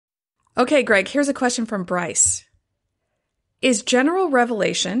Okay, Greg, here's a question from Bryce. Is general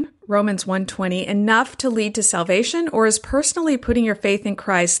revelation, Romans 1:20, enough to lead to salvation, or is personally putting your faith in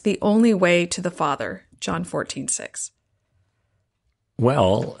Christ the only way to the Father? John 14:6.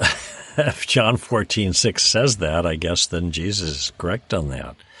 Well, if John 14:6 says that, I guess then Jesus is correct on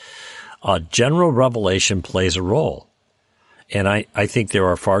that. General revelation plays a role. And I think there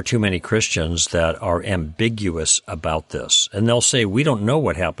are far too many Christians that are ambiguous about this. And they'll say, we don't know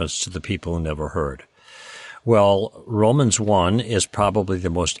what happens to the people who never heard. Well, Romans 1 is probably the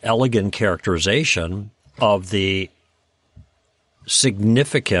most elegant characterization of the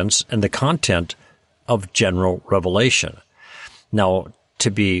significance and the content of general revelation. Now, to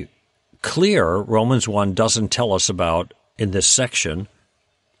be clear, Romans 1 doesn't tell us about, in this section,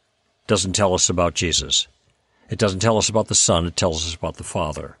 doesn't tell us about Jesus. It doesn't tell us about the Son. It tells us about the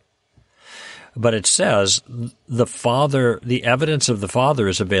Father. But it says the Father, the evidence of the Father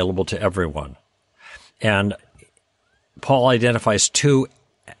is available to everyone. And Paul identifies two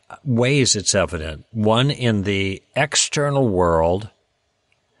ways it's evident. One, in the external world,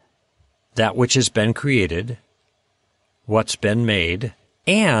 that which has been created, what's been made,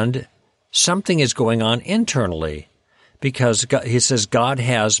 and something is going on internally. Because God, he says God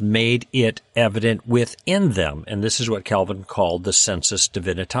has made it evident within them. And this is what Calvin called the sensus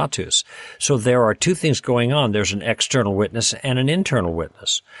divinitatus. So there are two things going on. There's an external witness and an internal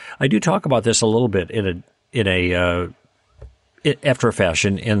witness. I do talk about this a little bit after a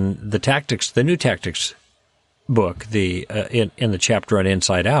fashion in the New Tactics book, in the chapter on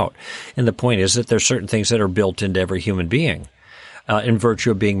Inside Out. And the point is that there's certain things that are built into every human being. In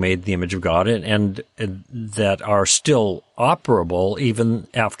virtue of being made in the image of God, and that are still operable even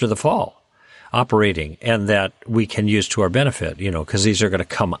after the fall, operating, and that we can use to our benefit, because these are going to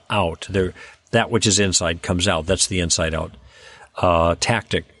come out. That which is inside comes out. That's the inside-out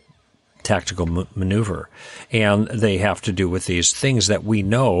tactical maneuver. And they have to do with these things that we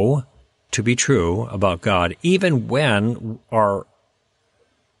know to be true about God, even when our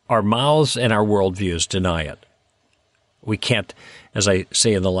mouths and our worldviews deny it. We can't, as I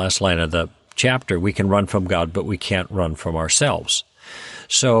say in the last line of the chapter, we can run from God, but we can't run from ourselves.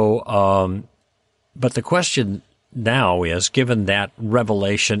 So, but the question now is, given that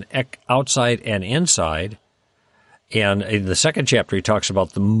revelation outside and inside, and in the second chapter he talks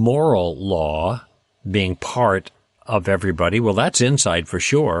about the moral law being part of everybody. Well, that's inside for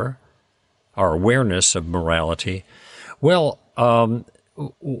sure, our awareness of morality. Well,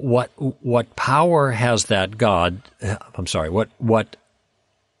 what power has that God? What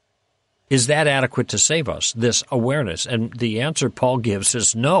is that adequate to save us? This awareness, and the answer Paul gives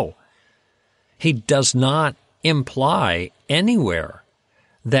is no. He does not imply anywhere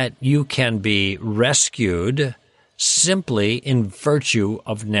that you can be rescued simply in virtue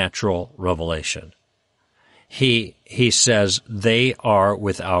of natural revelation. He says they are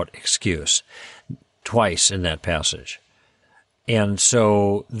without excuse, twice in that passage. And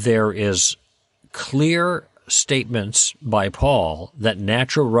so there is clear statements by Paul that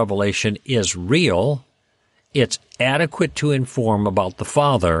natural revelation is real, it's adequate to inform about the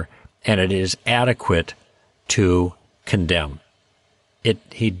Father, and it is adequate to condemn.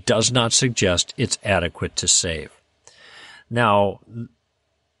 He does not suggest it's adequate to save. Now,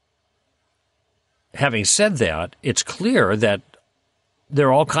 having said that, it's clear that there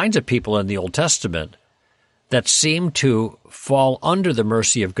are all kinds of people in the Old Testament that seem to fall under the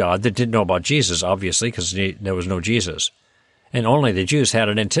mercy of God that didn't know about Jesus, obviously, because there was no Jesus. And only the Jews had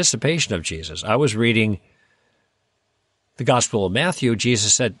an anticipation of Jesus. I was reading the Gospel of Matthew.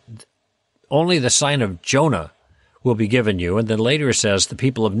 Jesus said, only the sign of Jonah will be given you. And then later it says, the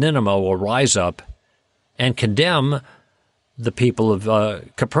people of Nineveh will rise up and condemn the people of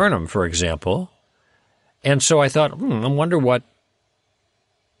Capernaum, for example. And so I thought, I wonder what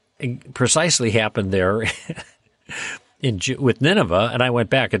precisely happened there with Nineveh, and I went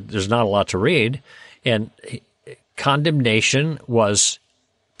back. There's not a lot to read, and condemnation was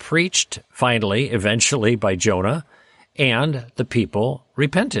preached eventually by Jonah, and the people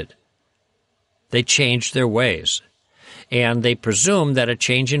repented. They changed their ways, and they presumed that a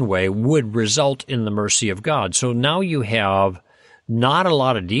change in way would result in the mercy of God. So now you have not a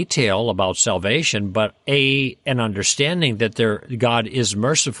lot of detail about salvation, but an understanding that God is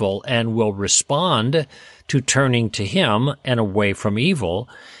merciful and will respond to turning to Him and away from evil.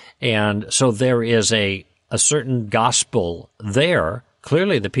 And so there is a certain gospel there.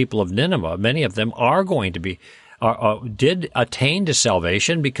 Clearly, the people of Nineveh, many of them are going to be, did attain to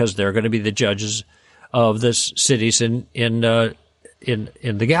salvation because they're going to be the judges of the cities in the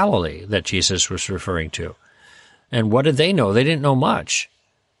Galilee that Jesus was referring to. And what did they know? They didn't know much.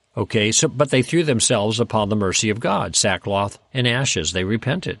 Okay, but they threw themselves upon the mercy of God, sackcloth and ashes. They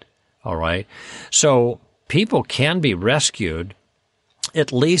repented. All right. So people can be rescued,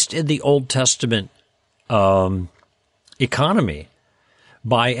 at least in the Old Testament economy,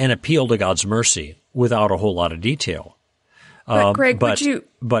 by an appeal to God's mercy without a whole lot of detail. But Greg,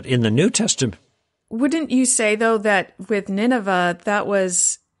 but in the New Testament, wouldn't you say though that with Nineveh,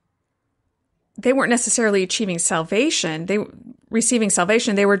 they weren't necessarily achieving salvation? They receiving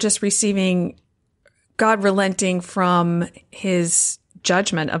salvation. They were just receiving God relenting from His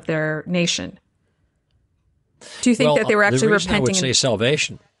judgment of their nation. Do you think that they were actually repenting? I would say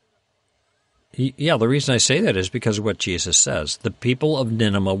salvation. Yeah, the reason I say that is because of what Jesus says. The people of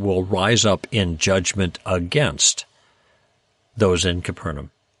Nineveh will rise up in judgment against those in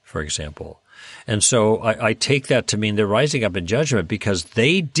Capernaum, for example. And so I take that to mean they're rising up in judgment because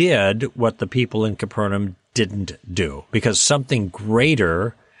they did what the people in Capernaum didn't do, because something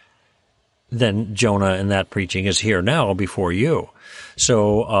greater than Jonah and that preaching is here now before you.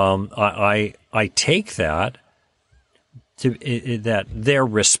 So I take that that their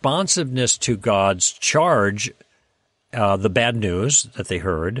responsiveness to God's charge, the bad news that they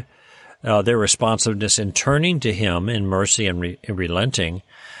heard, their responsiveness in turning to Him in mercy and relenting,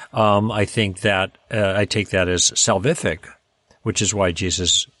 I think that I take that as salvific, which is why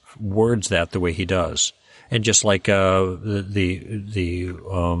Jesus words that the way He does. And just like the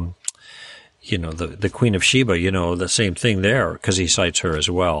Queen of Sheba, the same thing there, because He cites her as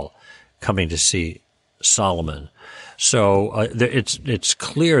well, coming to see Solomon. So it's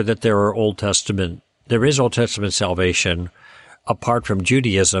clear that there is Old Testament salvation apart from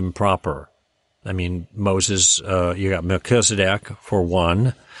Judaism proper. I mean, Moses, you got Melchizedek for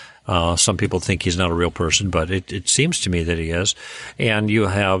one. Some people think he's not a real person, but it seems to me that he is. And you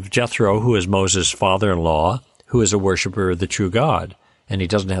have Jethro, who is Moses' father-in-law, who is a worshiper of the true God. And he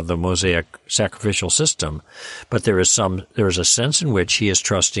doesn't have the Mosaic sacrificial system, but there is a sense in which he is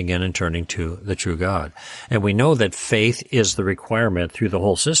trusting in and turning to the true God. And we know that faith is the requirement through the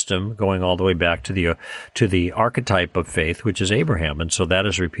whole system, going all the way back to the archetype of faith, which is Abraham. And so that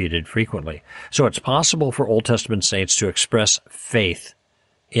is repeated frequently. So it's possible for Old Testament saints to express faith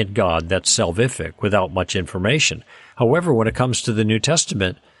in God that's salvific without much information. However, when it comes to the New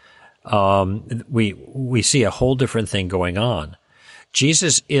Testament, we see a whole different thing going on.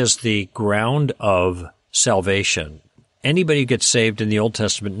 Jesus is the ground of salvation. Anybody who gets saved in the Old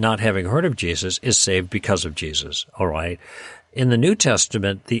Testament not having heard of Jesus is saved because of Jesus, all right? In the New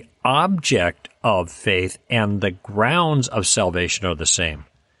Testament, the object of faith and the grounds of salvation are the same.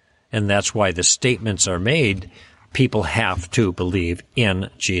 And that's why the statements are made, people have to believe in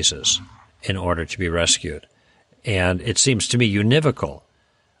Jesus in order to be rescued. And it seems to me univocal.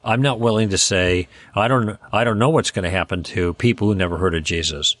 I'm not willing to say, I don't know what's going to happen to people who never heard of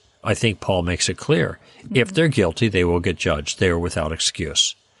Jesus. I think Paul makes it clear. Mm-hmm. If they're guilty, they will get judged. They are without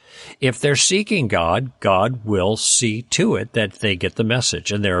excuse. If they're seeking God, God will see to it that they get the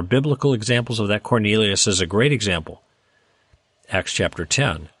message. And there are biblical examples of that. Cornelius is a great example. Acts chapter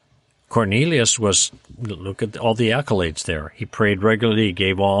 10. Cornelius look at all the accolades there. He prayed regularly, he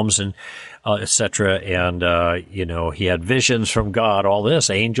gave alms, and etc. And, he had visions from God, all this,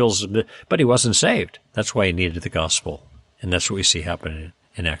 angels, but he wasn't saved. That's why he needed the gospel. And that's what we see happening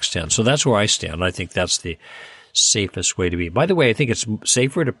in Acts 10. So that's where I stand. I think that's the safest way to be. By the way, I think it's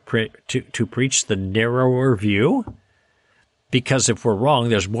safer to preach the narrower view, because if we're wrong,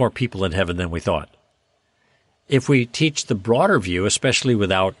 there's more people in heaven than we thought. If we teach the broader view, especially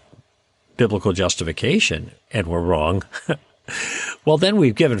without biblical justification, and we're wrong, well, then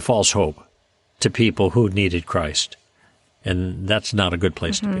we've given false hope to people who needed Christ. And that's not a good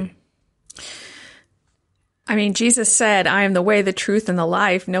place to be. I mean, Jesus said, I am the way, the truth, and the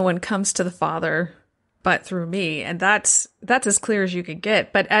life. No one comes to the Father but through me. And that's as clear as you could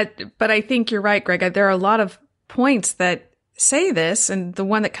get. But I think you're right, Greg. There are a lot of points that say this. And the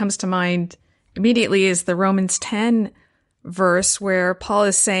one that comes to mind immediately is the Romans 10 verse where Paul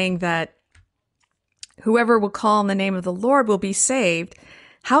is saying that whoever will call on the name of the Lord will be saved.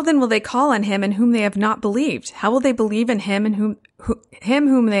 How then will they call on him in whom they have not believed? How will they believe in him and him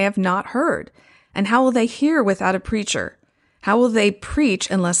whom they have not heard? And how will they hear without a preacher? How will they preach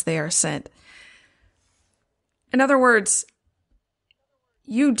unless they are sent? In other words,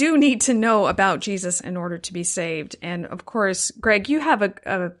 you do need to know about Jesus in order to be saved. And of course, Greg, you have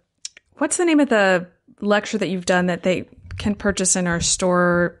what's the name of the lecture that you've done that they can purchase in our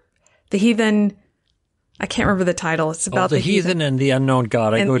store? The Heathen. I can't remember the title. It's about the heathen and the unknown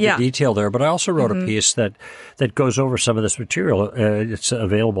God. I go into detail there, but I also wrote a piece that goes over some of this material. It's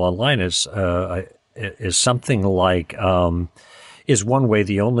available online. It's something like, is one way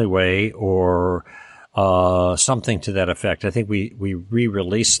the only way, or something to that effect. I think we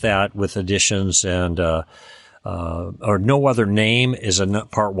re-released that with additions, and or No Other Name is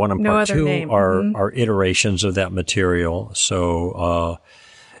part 1 and part 2 are iterations of that material. So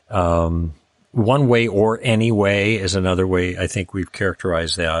one way or any way is another way I think we've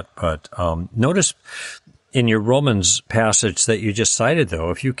characterized that. But notice in your Romans passage that you just cited,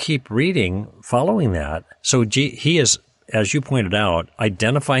 though, if you keep reading, following that, so he is, as you pointed out,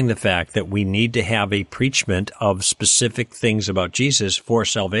 identifying the fact that we need to have a preachment of specific things about Jesus for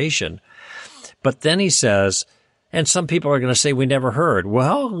salvation. But then he says, and some people are going to say, we never heard.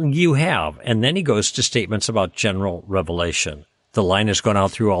 Well, you have. And then he goes to statements about general revelation. The line has gone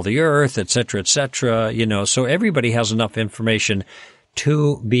out through all the earth, et cetera, so everybody has enough information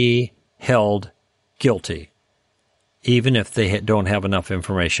to be held guilty, even if they don't have enough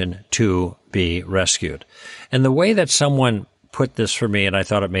information to be rescued. And the way that someone put this for me, and I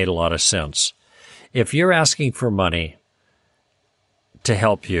thought it made a lot of sense, if you're asking for money to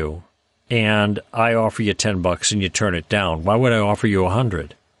help you, and I offer you $10 and you turn it down, why would I offer you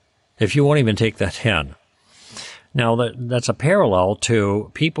 100 if you won't even take that 10? Now, that's a parallel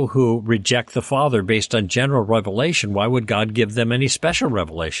to people who reject the Father based on general revelation. Why would God give them any special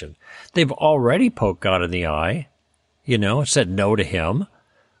revelation? They've already poked God in the eye, said no to him.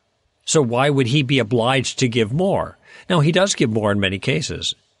 So why would he be obliged to give more? Now, he does give more in many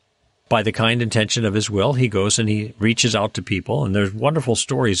cases. By the kind intention of his will, he goes and he reaches out to people. And there's wonderful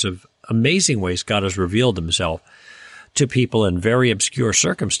stories of amazing ways God has revealed himself to people in very obscure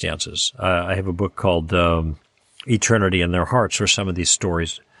circumstances. I have a book called Eternity in Their Hearts, where some of these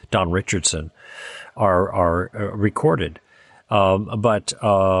stories, Don Richardson, are recorded. But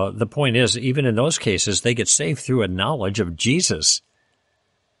the point is, even in those cases, they get saved through a knowledge of Jesus,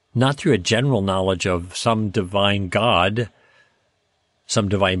 not through a general knowledge of some divine God, some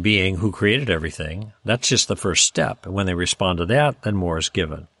divine being who created everything. That's just the first step. And when they respond to that, then more is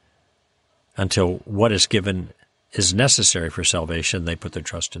given. Until what is given is necessary for salvation, they put their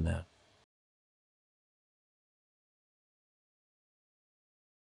trust in that.